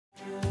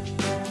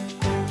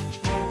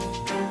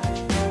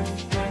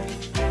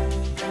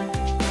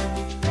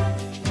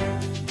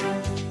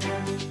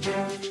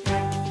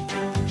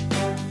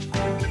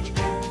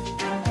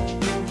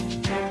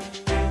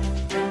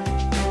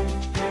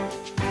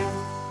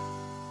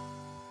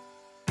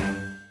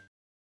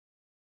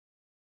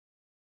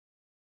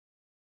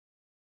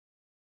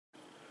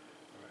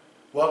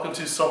Welcome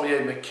to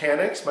Sommelier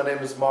Mechanics. My name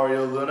is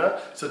Mario Luna.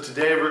 So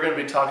today we're going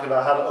to be talking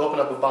about how to open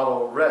up a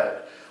bottle of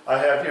red. I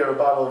have here a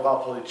bottle of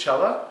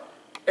Valpolicella,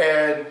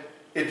 and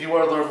if you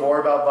want to learn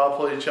more about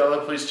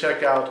Valpolicella, please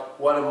check out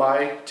one of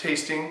my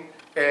tasting,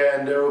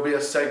 and there will be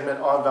a segment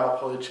on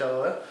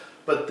Valpolicella.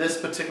 But this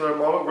particular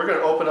moment, we're going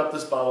to open up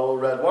this bottle of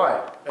red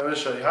wine. I'm going to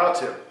show you how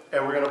to,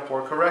 and we're going to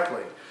pour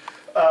correctly.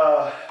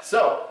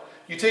 So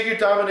you take your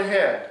dominant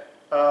hand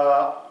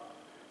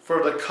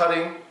for the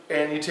cutting,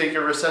 and you take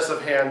your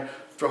recessive hand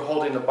for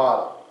holding the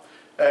bottle.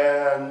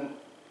 And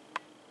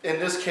in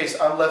this case,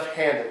 I'm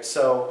left-handed,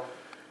 so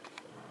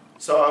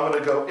I'm going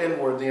to go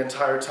inward the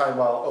entire time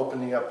while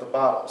opening up the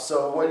bottle.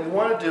 So what you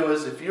want to do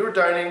is, if you're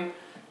dining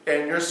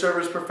and your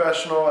service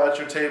professional at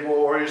your table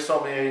or your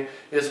sommelier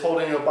is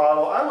holding a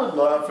bottle, I would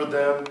love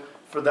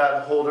for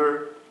that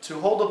holder to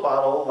hold a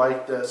bottle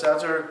like this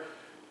as they're,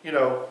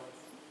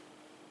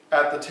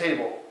 at the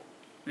table,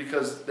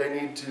 because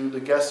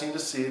the guests need to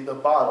see the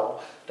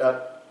bottle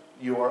that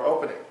you are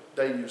opening,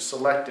 that you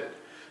selected,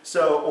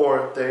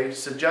 or they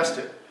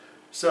suggested.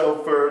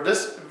 So for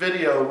this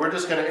video, we're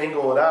just going to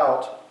angle it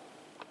out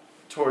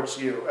towards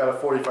you at a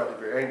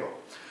 45-degree angle.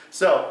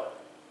 So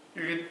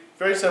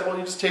very simple.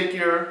 You just take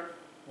your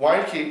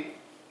wine key,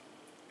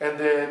 and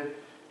then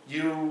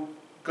you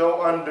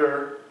go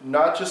under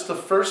not just the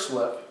first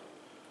lip,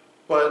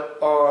 but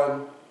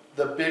on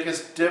the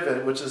biggest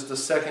divot, which is the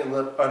second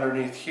lip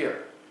underneath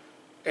here.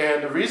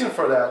 And the reason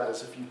for that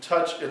is if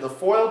the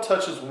foil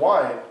touches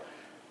wine,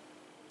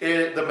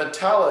 the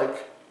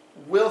metallic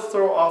will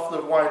throw off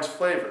the wine's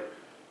flavor.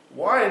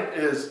 Wine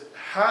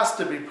has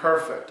to be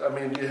perfect. I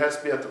mean, it has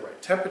to be at the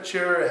right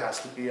temperature, it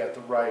has to be at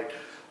the right,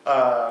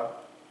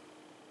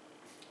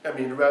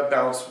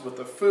 balance with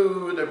the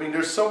food. I mean,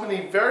 there's so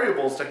many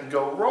variables that can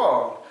go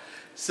wrong.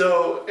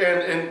 So,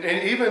 and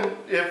even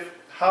if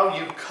how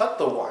you cut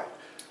the wine.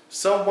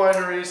 Some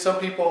wineries, some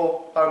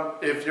people,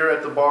 if you're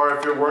at the bar,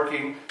 if you're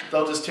working,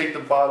 they'll just take the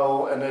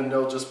bottle and then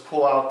they'll just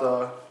pull out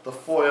the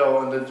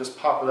foil and then just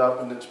pop it up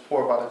and then just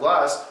pour it by the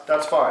glass.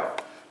 That's fine.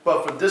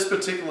 But for this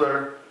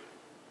particular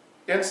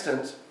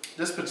instance,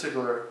 this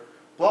particular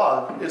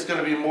blog, it's going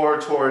to be more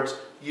towards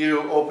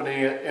you opening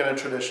it in a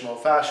traditional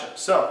fashion.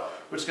 So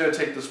we're just going to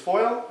take this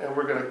foil and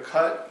we're going to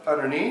cut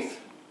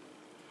underneath.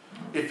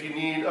 If you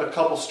need a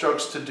couple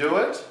strokes to do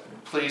it,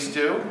 please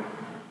do.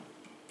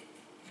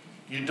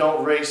 You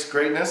don't race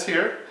greatness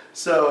here.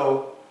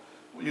 So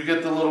you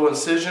get the little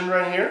incision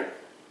right here,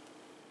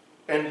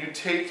 and you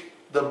take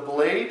the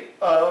blade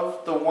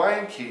of the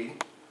wine key,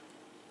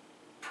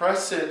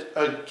 press it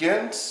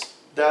against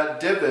that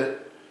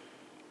divot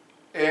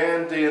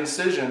and the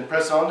incision,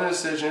 press on the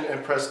incision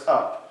and press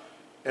up.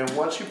 And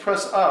once you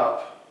press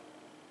up,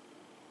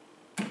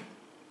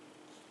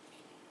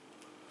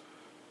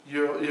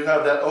 you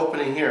have that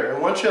opening here.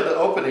 And once you have the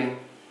opening,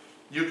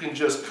 you can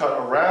just cut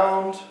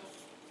around,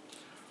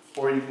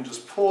 or you can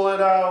just pull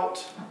it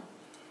out,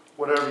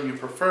 whatever you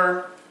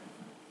prefer.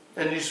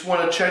 And you just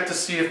want to check to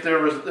see if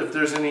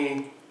there's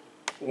any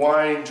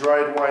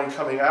dried wine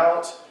coming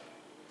out,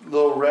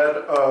 little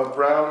red,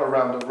 brown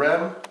around the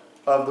rim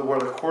of where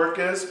the cork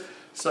is.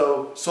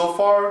 So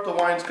far the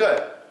wine's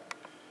good.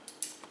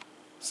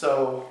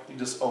 So you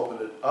just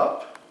open it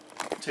up,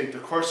 take the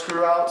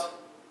corkscrew out,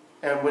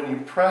 and when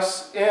you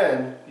press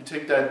in, you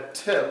take that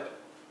tip,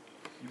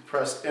 you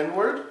press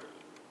inward,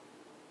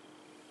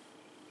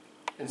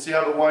 and see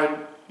how the wine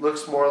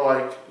looks more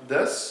like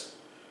this?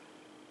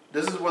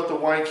 This is what the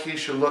wine key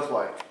should look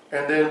like.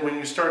 And then when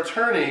you start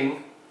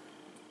turning,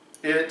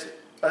 it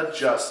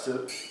adjusts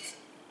it.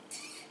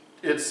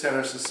 It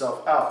centers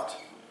itself out.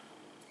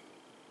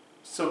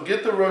 So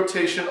get the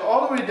rotation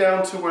all the way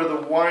down to where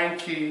the wine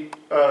key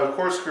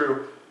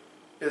corkscrew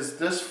is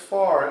this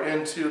far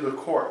into the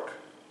cork.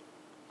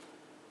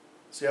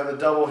 So you have the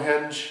double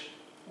hinge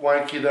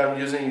wine key that I'm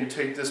using. You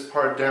take this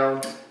part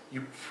down,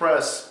 you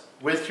press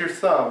with your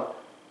thumb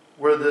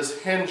where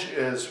this hinge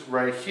is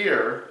right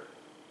here,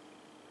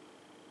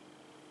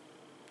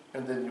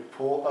 and then you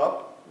pull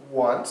up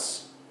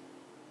once,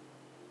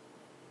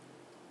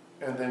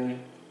 and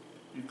then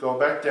you go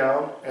back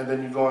down, and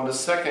then you go on the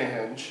second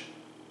hinge,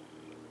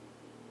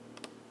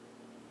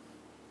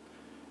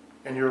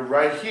 and you're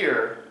right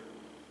here.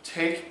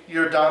 Take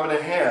your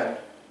dominant hand,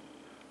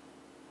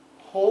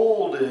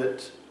 hold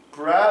it,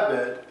 grab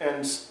it,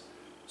 and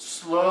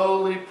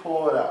slowly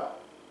pull it out.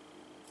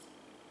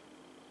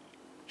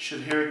 You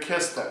should hear a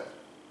kiss then.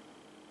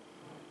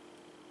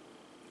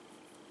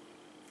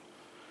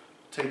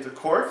 Take the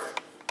cork,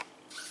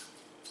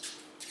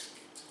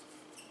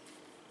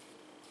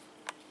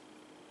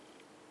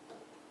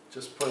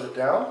 just put it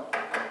down,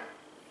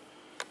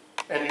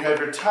 and you have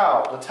your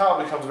towel. The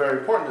towel becomes very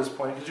important at this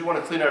point because you want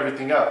to clean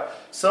everything up.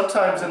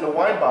 Sometimes in the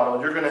wine bottle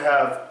you're going to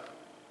have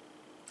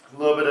a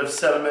little bit of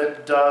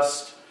sediment,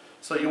 dust,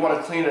 so you want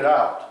to clean it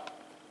out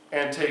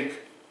and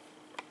take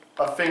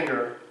a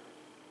finger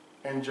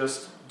and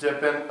just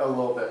dip in a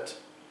little bit.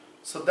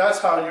 So that's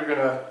how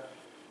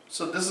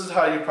this is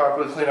how you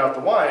properly clean out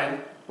the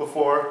wine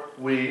before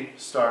we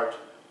start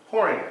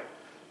pouring it.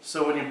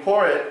 So when you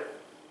pour it,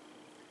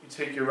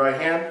 take your right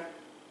hand,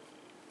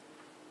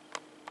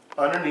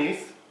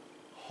 underneath,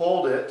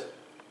 hold it,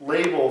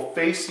 label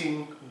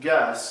facing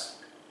guest,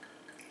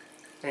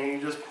 and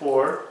you just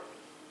pour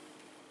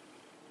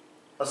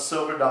a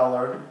silver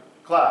dollar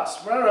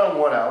glass, right around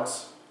 1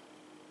 ounce.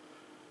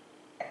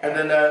 And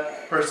then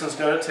that person's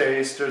going to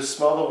taste or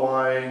smell the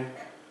wine.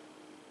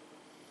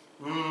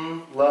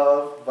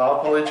 Love,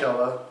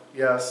 Valpolicella,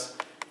 yes.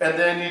 And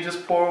then you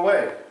just pour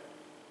away.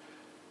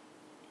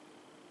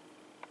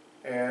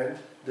 And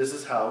this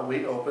is how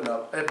we open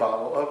up a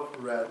bottle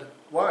of red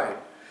wine.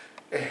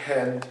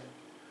 And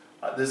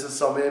this is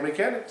Sommelier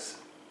Mechanics.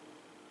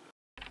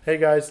 Hey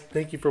guys,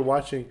 thank you for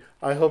watching.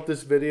 I hope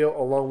this video,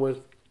 along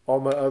with all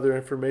my other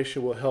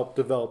information, will help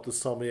develop the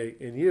sommelier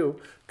in you.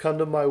 Come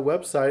to my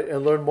website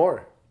and learn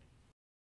more.